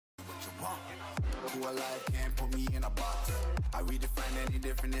to a life, can't put me in a box. I redefine any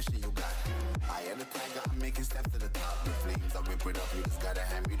definition you got. I am the tiger, I'm making steps to the top. The flames, I whip it up, you just gotta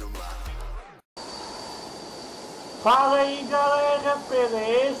hand me the rock. Fala aí galera,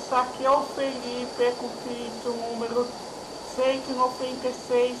 beleza? Aqui é o Felipe com o fito número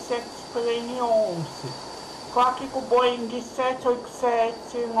 196 X-Plane 11. Tô aqui com o Boeing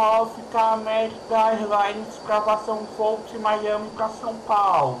 787-9 KMIA Airlines para fazer um voo de Miami para São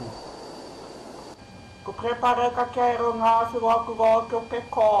Paulo. Tô preparando aqui a aeronave, logo eu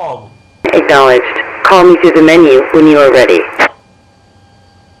decolo. Acknowledged. Call me through the menu when you are ready.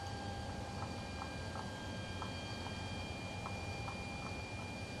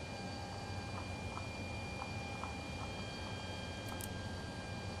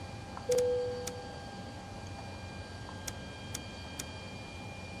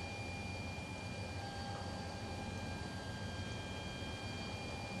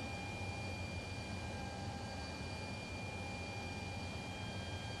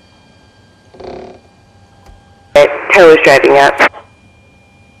 Tow is driving up.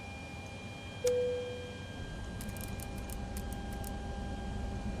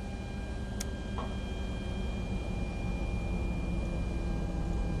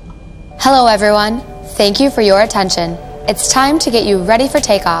 Hello everyone, thank you for your attention. It's time to get you ready for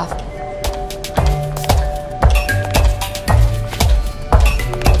takeoff.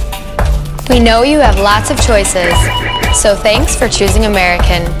 We know you have lots of choices, so thanks for choosing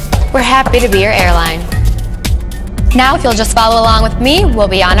American. We're happy to be your airline. Now, if you'll just follow along with me, we'll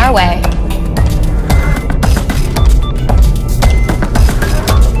be on our way.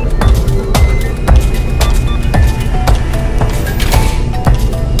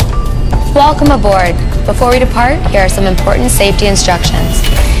 Welcome aboard. Before we depart, here are some important safety instructions.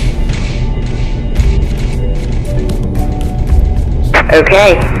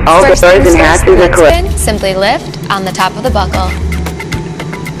 Okay, all First doors and things hatches first, are when closed. spin, simply lift on the top of the buckle.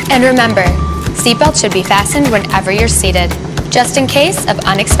 And remember, seatbelts should be fastened whenever you're seated, just in case of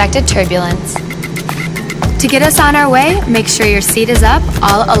unexpected turbulence. To get us on our way, make sure your seat is up,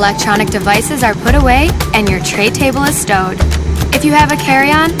 all electronic devices are put away, and your tray table is stowed. If you have a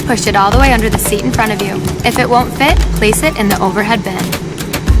carry-on, push it all the way under the seat in front of you. If it won't fit, place it in the overhead bin.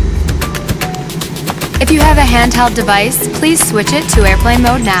 If you have a handheld device, please switch it to airplane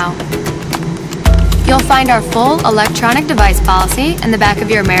mode now. You'll find our full electronic device policy in the back of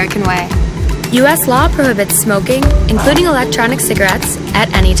your American Way. U.S. law prohibits smoking, including electronic cigarettes,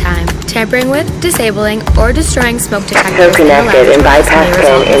 at any time. Tampering with, disabling, or destroying smoke detectors So connected and bypass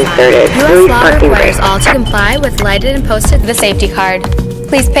pin inserted. U.S. law requires all to comply with lighted and posted the safety card.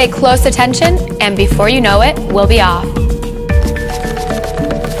 Please pay close attention, and before you know it, we'll be off.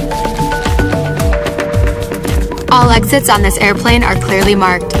 All exits on this airplane are clearly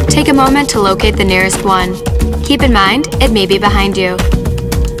marked. Take a moment to locate the nearest one. Keep in mind, it may be behind you.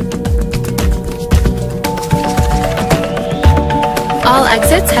 All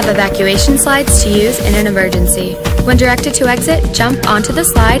exits have evacuation slides to use in an emergency. When directed to exit, jump onto the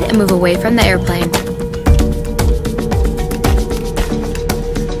slide and move away from the airplane.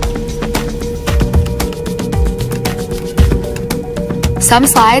 Some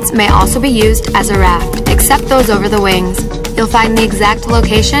slides may also be used as a raft, except those over the wings. You'll find the exact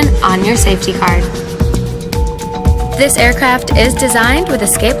location on your safety card. This aircraft is designed with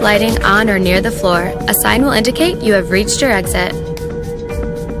escape lighting on or near the floor. A sign will indicate you have reached your exit.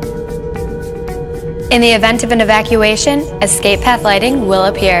 In the event of an evacuation, escape path lighting will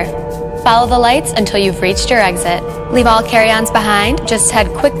appear. Follow the lights until you've reached your exit. Leave all carry-ons behind, just head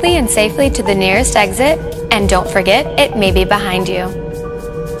quickly and safely to the nearest exit, and don't forget, it may be behind you.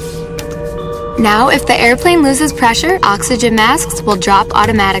 Now, if the airplane loses pressure, oxygen masks will drop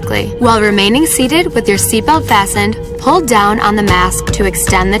automatically. While remaining seated with your seatbelt fastened, pull down on the mask to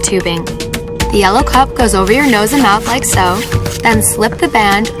extend the tubing. The yellow cup goes over your nose and mouth like so, then slip the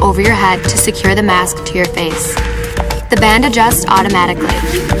band over your head to secure the mask to your face. The band adjusts automatically.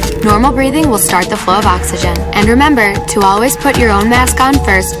 Normal breathing will start the flow of oxygen. And remember to always put your own mask on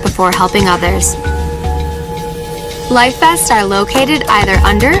first before helping others. Life vests are located either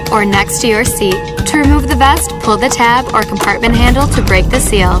under or next to your seat. To remove the vest, pull the tab or compartment handle to break the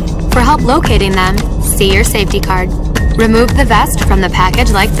seal. For help locating them, see your safety card. Remove the vest from the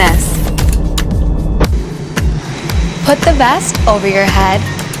package like this. Put the vest over your head,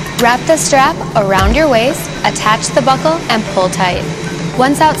 wrap the strap around your waist, attach the buckle, and pull tight.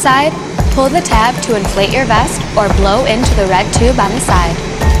 Once outside, pull the tab to inflate your vest or blow into the red tube on the side.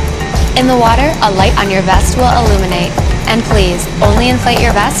 In the water, a light on your vest will illuminate. And please, only inflate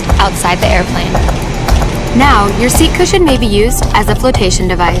your vest outside the airplane. Now, your seat cushion may be used as a flotation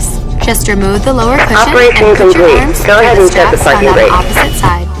device. Just remove the lower cushion Operation and put your complete. arms Go where ahead the and set the straps parking on the brake. opposite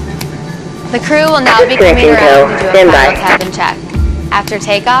side. The crew will now be coming Disconnecting around tow. to do a Stand final by. cabin check. After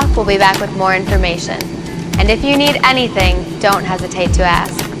takeoff, we'll be back with more information. And if you need anything, don't hesitate to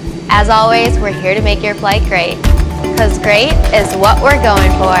ask. As always, we're here to make your flight great. Because great is what we're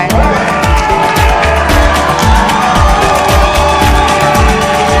going for.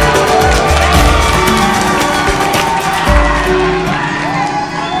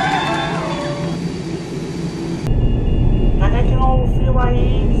 A gente não ouviu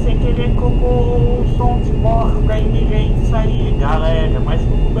aí, sem querer, como o som de bordo da Emirates aí, galera, mas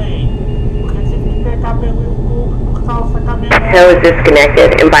tudo bem. Porque tive que pegar pelo YouTube por causa da minha Tow is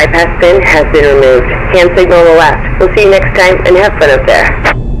disconnected and bypass pin has been removed. Hand signal on the left. We'll see you next time and have fun up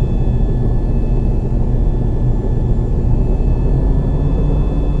there.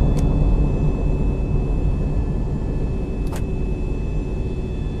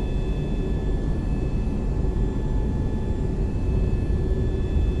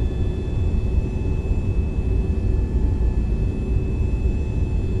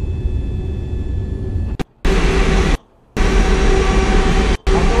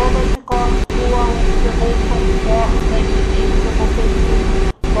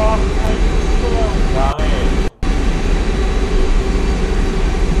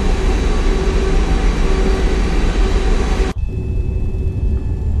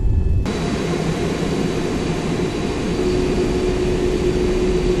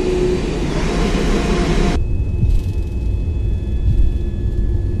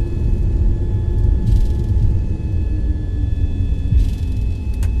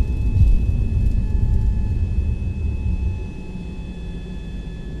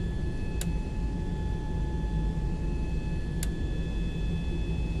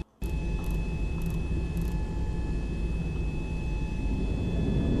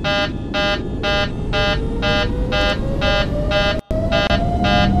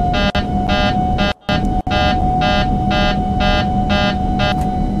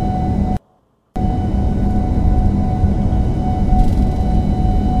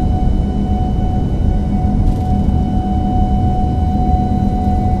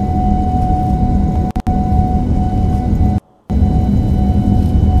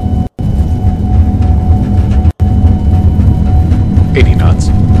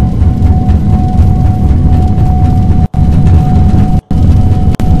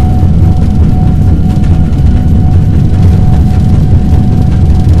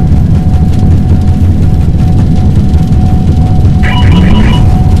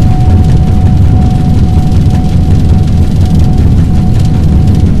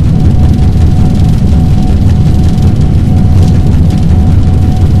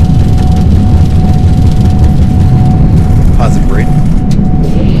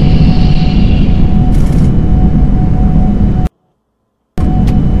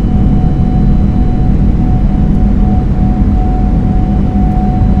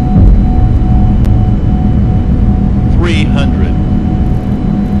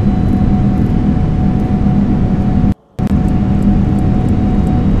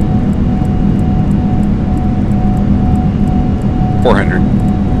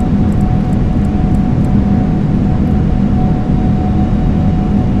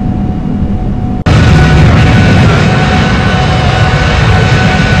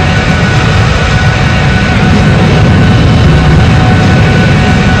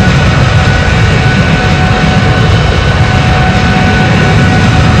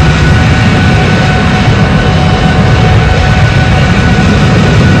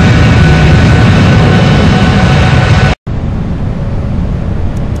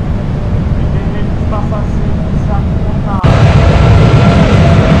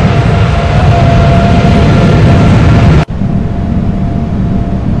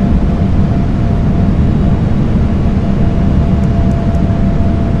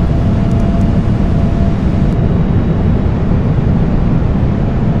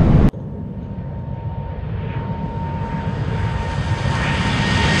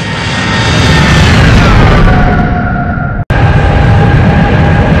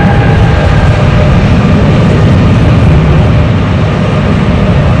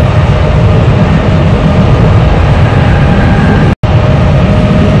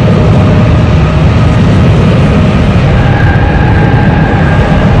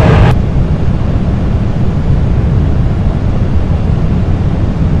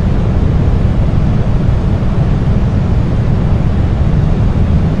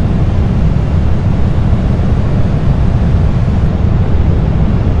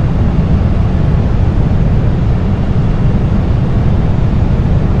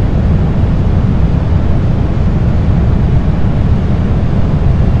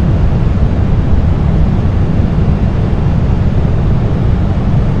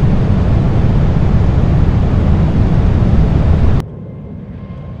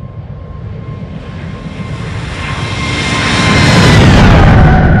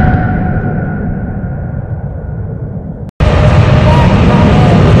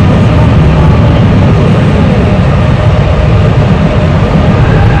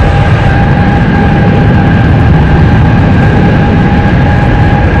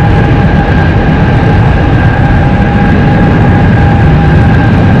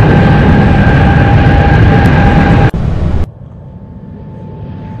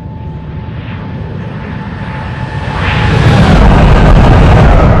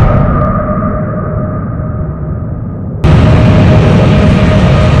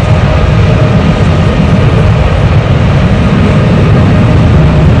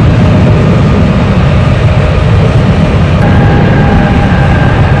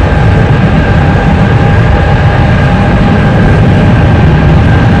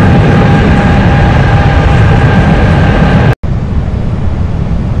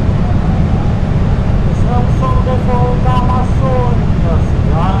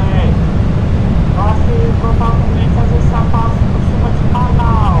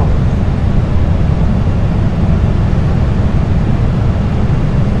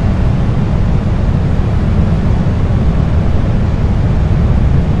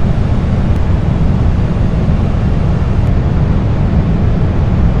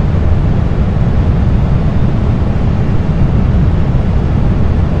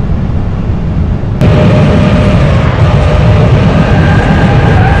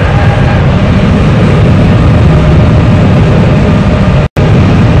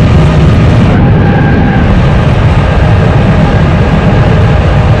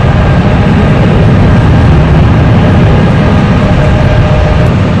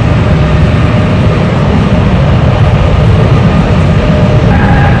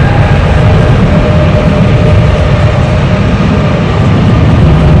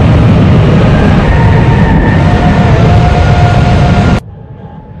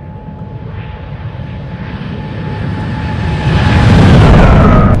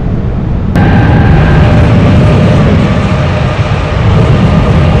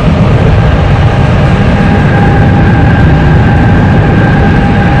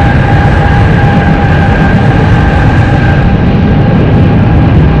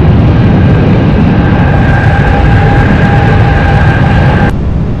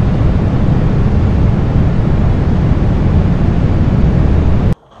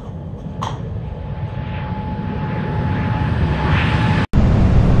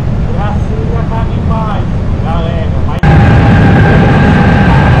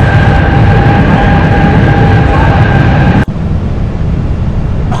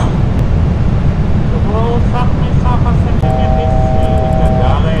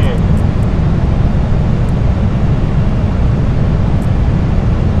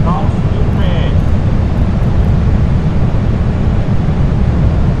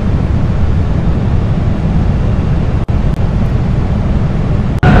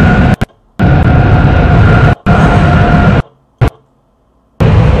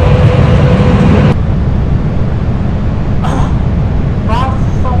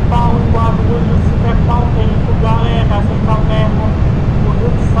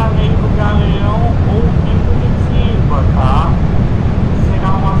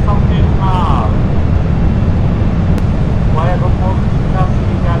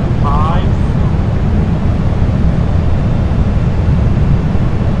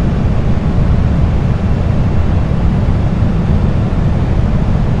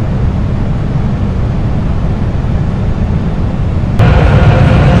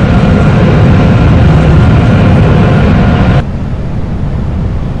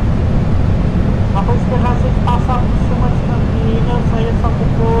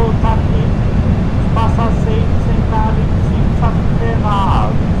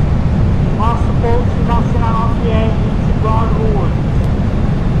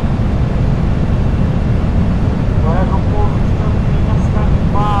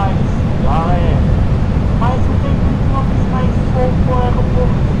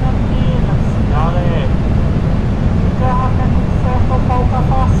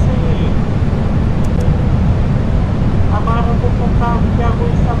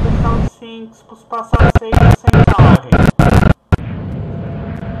 links para os passageiros sentarem.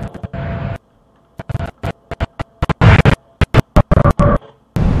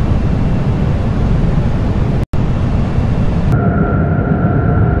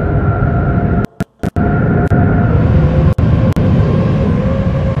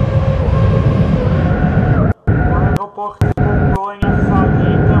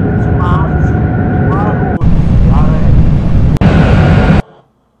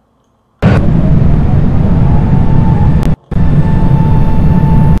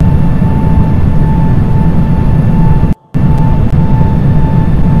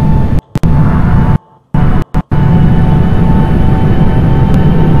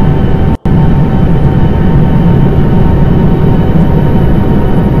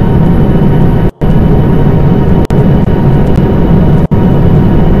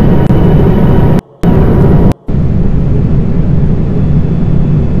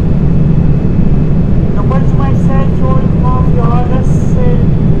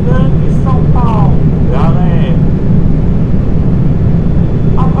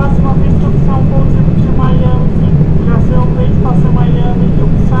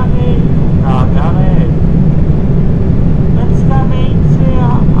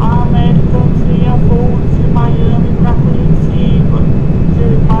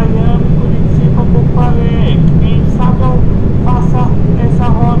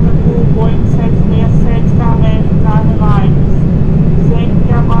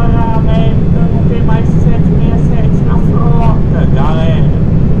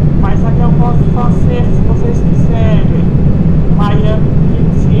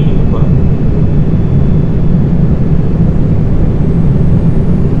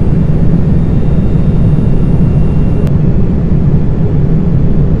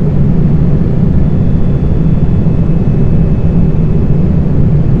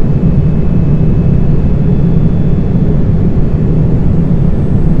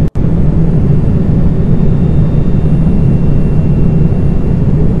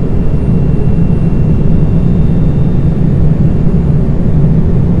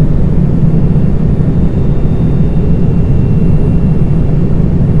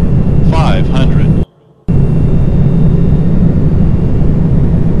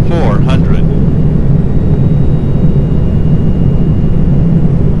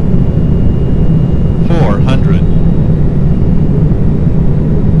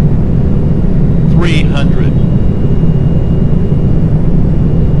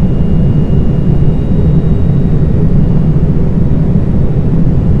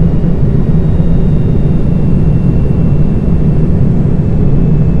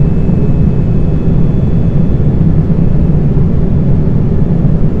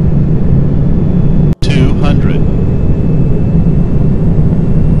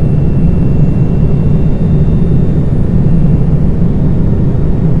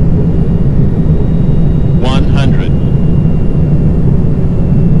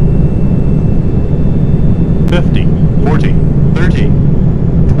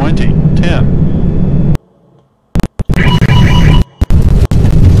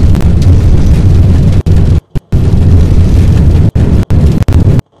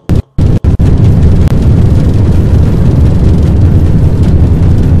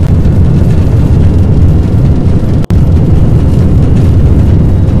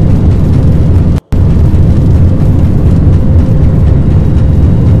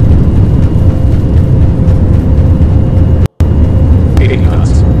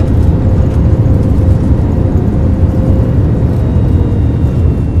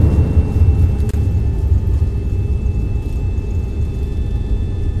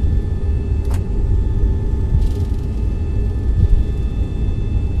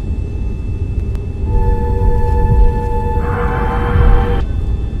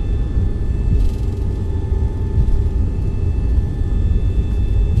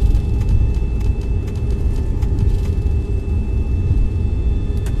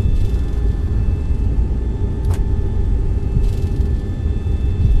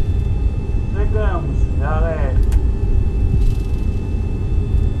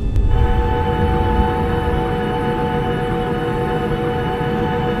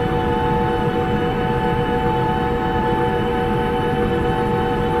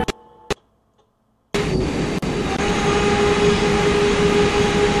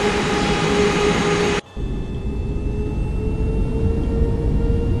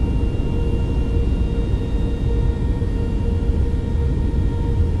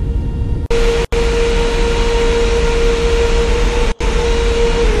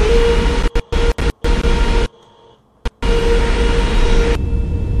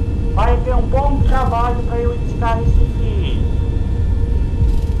 vontade para eu indicar esse filme.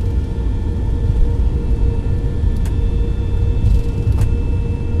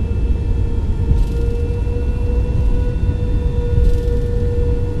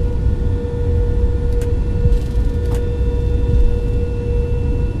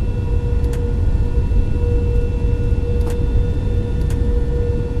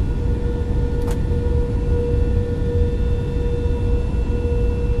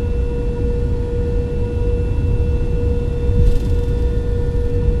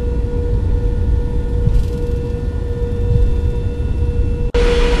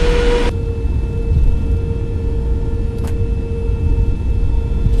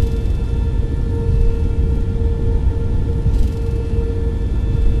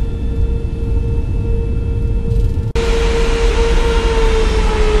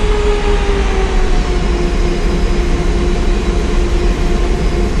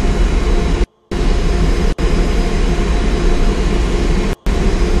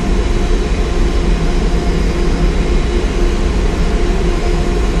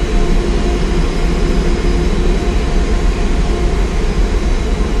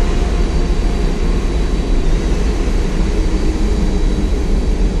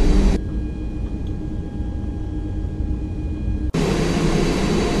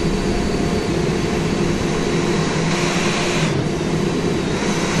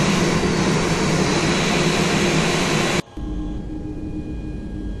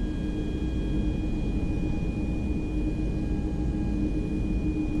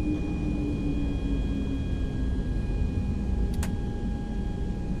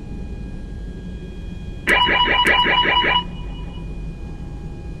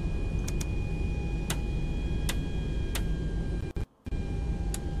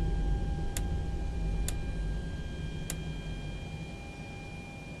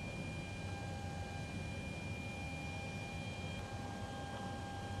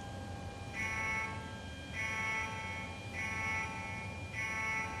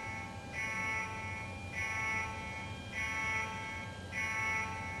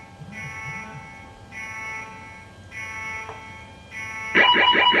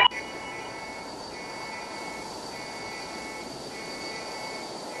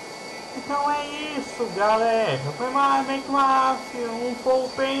 Então é isso, galera. Foi meio que um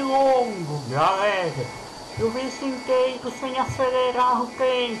voo bem longo, galera. Eu vi isso inteiro sem acelerar o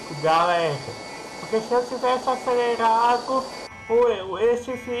tempo, galera. Porque se eu tivesse acelerado,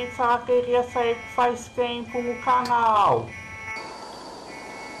 esse vídeo já teria saído faz tempo no canal.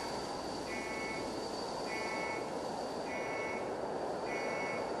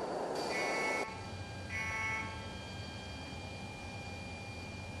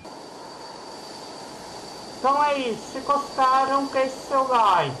 Então é isso, se gostaram, deixe seu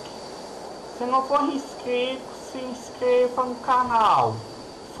like. Se não for inscrito, se inscreva no canal.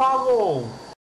 Falou!